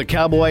good with a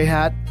cowboy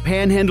hat?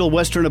 Panhandle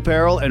Western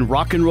Apparel and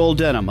rock and roll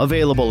denim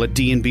available at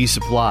D&B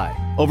Supply.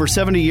 Over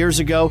 70 years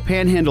ago,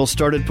 Panhandle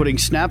started putting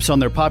snaps on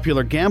their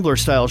popular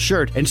gambler-style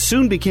shirt and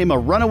soon became a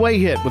runaway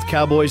hit with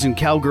cowboys and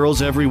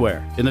cowgirls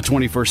everywhere. In the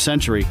 21st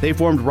century, they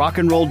formed rock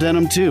and roll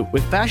denim too,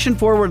 with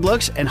fashion-forward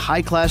looks and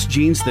high-class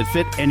jeans that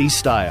fit any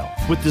style.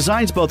 With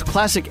designs both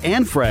classic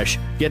and fresh,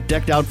 get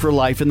decked out for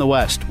life in the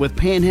West with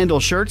Panhandle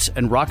shirts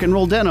and rock and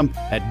roll denim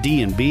at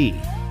D&B.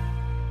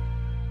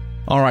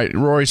 All right,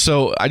 Rory,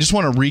 so I just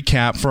want to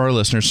recap for our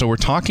listeners. So we're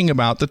talking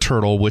about the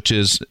Turtle, which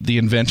is the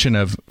invention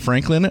of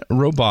Franklin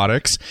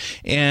Robotics,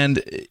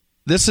 and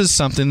this is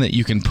something that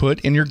you can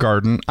put in your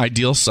garden,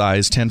 ideal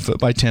size, 10 foot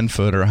by 10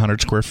 foot or 100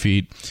 square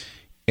feet,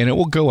 and it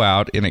will go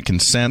out and it can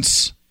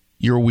sense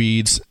your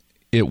weeds.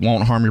 It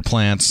won't harm your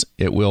plants.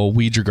 It will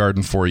weed your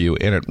garden for you,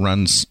 and it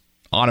runs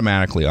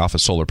automatically off of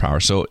solar power.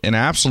 So an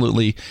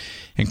absolutely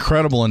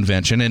incredible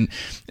invention. And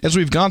as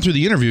we've gone through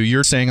the interview,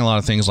 you're saying a lot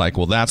of things like,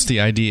 well, that's the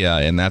idea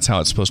and that's how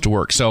it's supposed to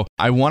work. So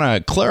I want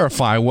to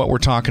clarify what we're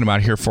talking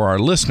about here for our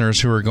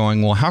listeners who are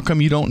going, well, how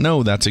come you don't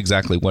know that's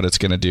exactly what it's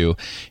going to do?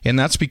 And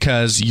that's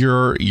because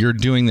you're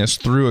doing this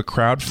through a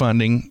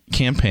crowdfunding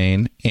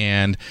campaign,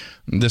 and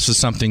this is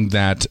something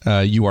that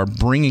you are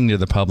bringing to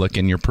the public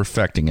and you're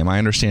perfecting. Am I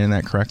understanding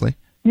that correctly?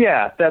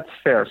 Yeah, that's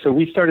fair. So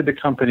we started the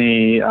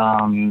company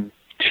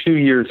 2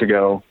 years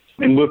ago,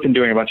 and we've been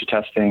doing a bunch of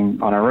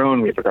testing on our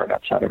own. We have a garden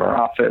outside of our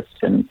office,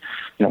 and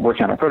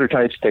working on our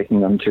prototypes,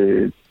 taking them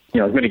to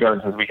as many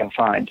gardens as we can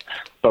find.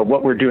 But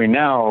what we're doing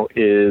now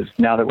is,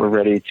 now that we're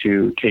ready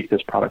to take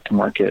this product to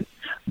market,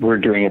 we're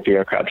doing it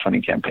via a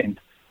crowdfunding campaign,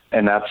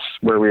 and that's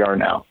where we are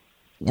now.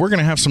 We're going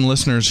to have some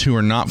listeners who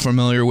are not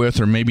familiar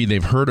with, or maybe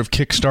they've heard of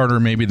Kickstarter,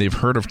 maybe they've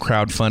heard of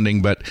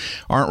crowdfunding, but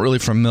aren't really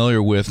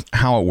familiar with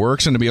how it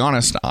works. And to be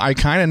honest, I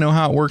kind of know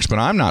how it works, but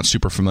I'm not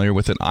super familiar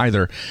with it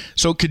either.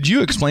 So could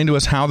you explain to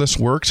us how this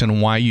works and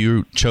why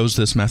you chose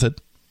this method?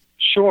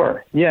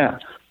 Sure, yeah.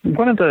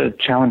 One of the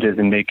challenges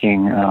in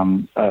making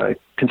a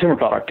consumer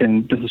product,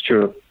 and this is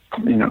true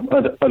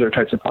of other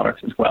types of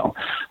products as well,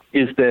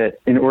 is that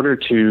in order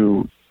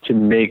to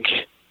make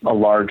a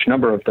large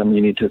number of them,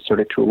 you need to sort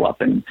of tool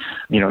up, and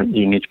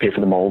you need to pay for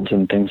the molds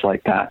and things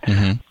like that.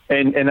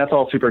 Mm-hmm. And that's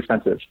all super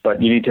expensive,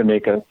 but you need to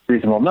make a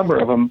reasonable number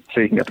of them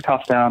so you can get the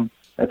cost down,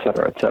 et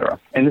cetera, et cetera.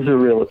 And this is a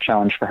real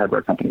challenge for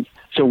hardware companies.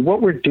 So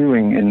what we're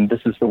doing, and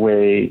this is the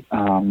way,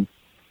 and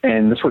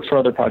this works for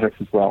other projects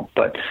as well,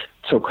 but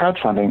so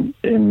crowdfunding,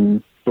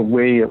 in the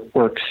way it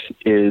works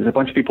is a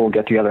bunch of people will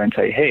get together and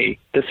say, hey,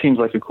 this seems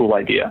like a cool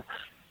idea.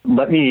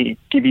 Let me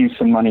give you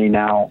some money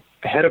now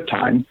ahead of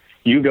time.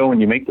 You go and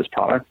you make this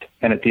product,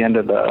 and at the end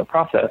of the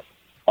process,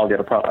 I'll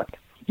get a product.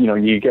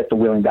 You get the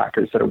willing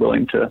backers that are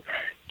willing to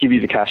give you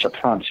the cash up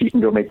front so you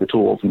can go make the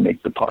tools and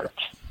make the parts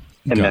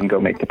and then go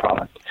make the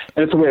product.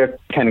 And it's a way of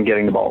kind of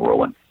getting the ball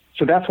rolling.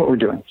 So that's what we're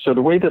doing. So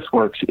the way this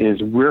works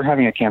is we're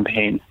having a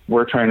campaign.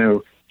 We're trying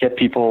to get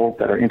people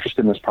that are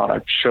interested in this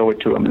product, show it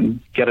to them, and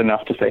get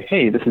enough to say,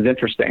 hey, this is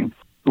interesting.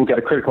 We'll get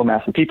a critical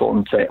mass of people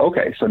and say,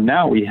 okay, so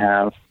now we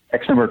have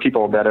X number of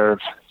people that have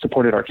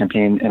supported our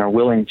campaign and are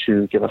willing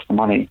to give us the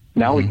money.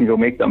 Now we can go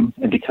make them.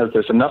 And because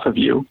there's enough of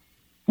you,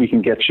 we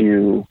can get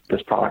you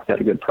this product at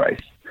a good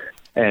price.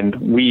 And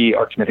we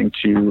are committing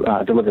to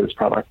deliver this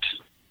product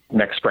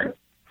next spring.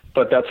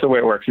 But that's the way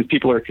it works, is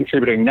people are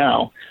contributing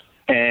now,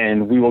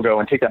 and we will go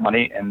and take that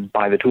money and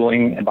buy the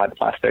tooling and buy the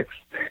plastics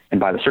and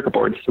buy the circuit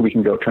boards so we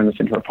can go turn this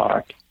into a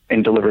product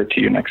and deliver it to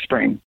you next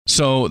spring.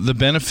 So the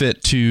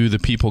benefit to the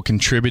people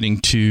contributing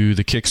to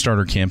the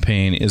Kickstarter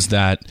campaign is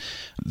that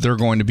they're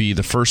going to be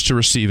the first to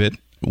receive it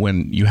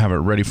when you have it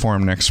ready for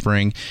them next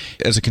spring.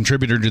 As a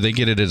contributor, do they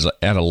get it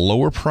at a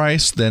lower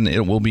price than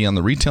it will be on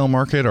the retail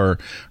market, or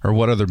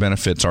what other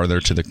benefits are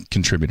there to the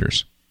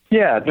contributors?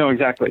 Yeah, no,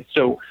 exactly.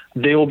 So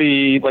they will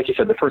be, like you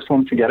said, the first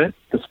ones to get it.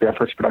 This will be our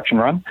first production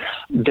run.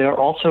 They're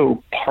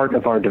also part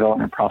of our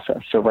development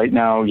process. So right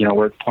now,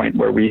 we're at the point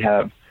where we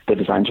have the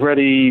designs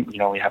ready. We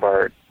have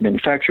our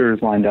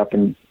manufacturers lined up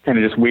and kind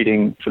of just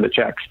waiting for the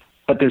checks.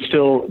 But there's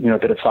still, a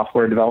bit of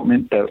software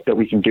development that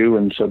we can do.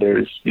 And so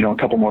there's, a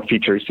couple more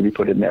features to be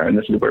put in there. And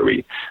this is where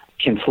we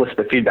can solicit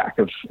the feedback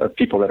of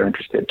people that are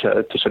interested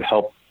to sort of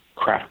help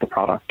craft the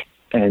product.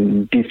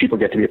 And these people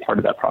get to be a part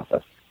of that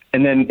process.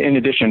 And then in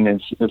addition,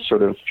 is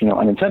sort of,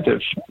 an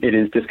incentive. It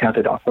is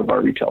discounted off of our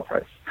retail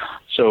price.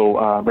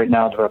 So right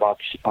now, the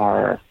robots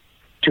are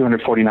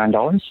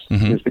 $249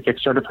 is the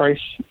Kickstarter price.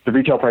 The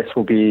retail price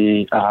will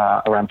be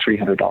around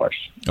 $300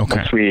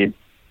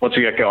 once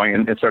we get going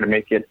and sort of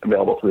make it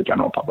available to the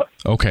general public.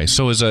 Okay,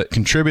 so as a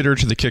contributor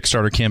to the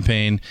Kickstarter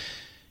campaign,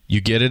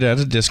 you get it at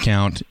a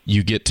discount.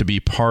 You get to be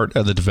part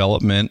of the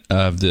development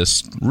of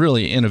this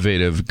really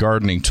innovative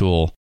gardening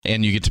tool,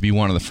 and you get to be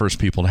one of the first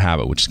people to have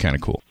it, which is kind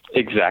of cool.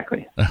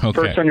 Exactly. Okay.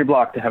 First on your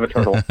block to have a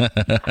turtle.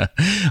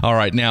 All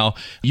right. Now,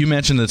 you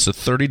mentioned that it's a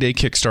 30-day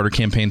Kickstarter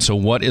campaign. So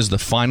what is the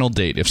final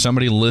date? If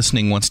somebody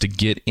listening wants to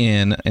get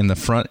in the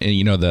front,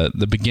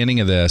 the beginning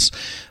of this,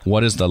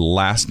 what is the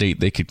last date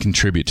they could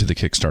contribute to the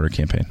Kickstarter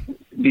campaign?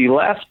 The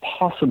last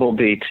possible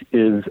date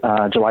is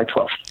July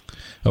 12th.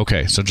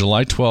 Okay, so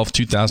July 12th,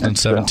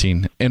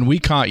 2017. And we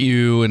caught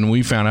you and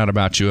we found out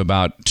about you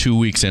about 2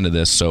 weeks into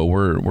this, so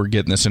we're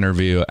getting this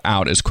interview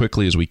out as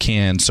quickly as we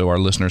can so our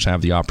listeners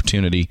have the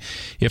opportunity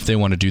if they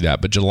want to do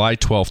that. But July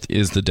 12th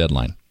is the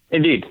deadline.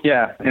 Indeed,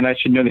 yeah, and I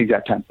should know the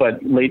exact time,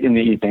 but late in the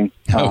evening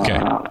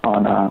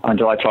on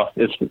July 12th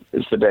is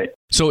the date.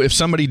 So if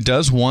somebody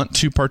does want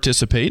to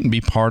participate and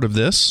be part of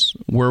this,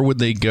 where would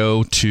they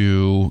go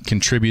to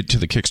contribute to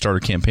the Kickstarter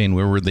campaign?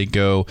 Where would they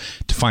go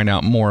to find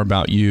out more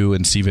about you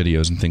and see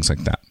videos and things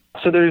like that?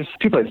 So there's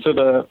two places. So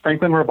the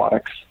Franklin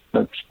Robotics,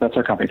 that's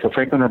our company. So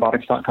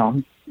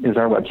franklinrobotics.com is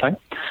our website.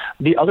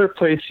 The other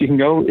place you can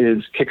go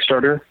is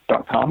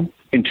kickstarter.com,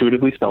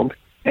 intuitively spelled,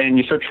 and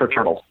you search for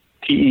Turtle.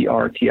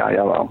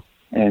 TERTILL,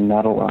 and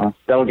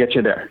that'll get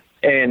you there.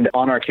 And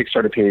on our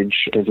Kickstarter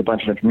page, there's a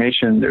bunch of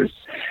information. There's,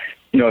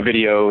 a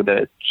video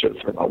that shows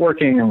sort of about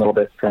working, a little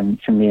bit from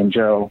me and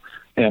Joe,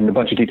 and a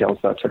bunch of details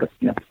about sort of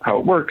how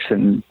it works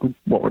and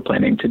what we're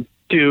planning to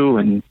do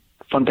and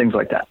fun things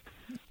like that.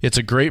 It's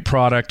a great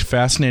product,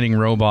 fascinating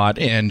robot,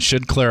 and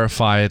should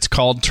clarify, it's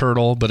called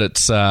Turtle, but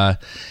it's I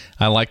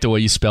like the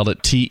way you spelled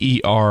it,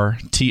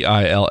 TERTILL,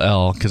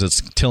 because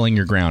it's tilling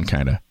your ground,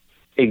 kind of.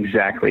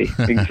 Exactly.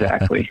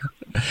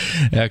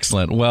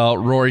 Excellent. Well,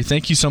 Rory,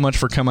 thank you so much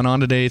for coming on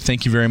today.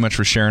 Thank you very much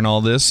for sharing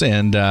all this,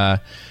 and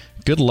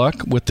good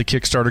luck with the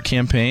Kickstarter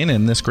campaign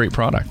and this great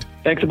product.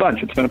 Thanks a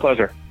bunch. It's been a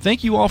pleasure.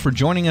 Thank you all for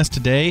joining us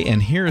today,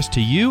 and here's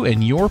to you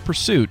and your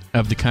pursuit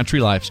of the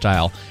country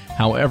lifestyle,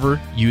 however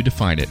you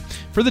define it.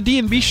 For the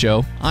D&B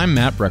Show, I'm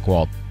Matt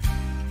Breckwald.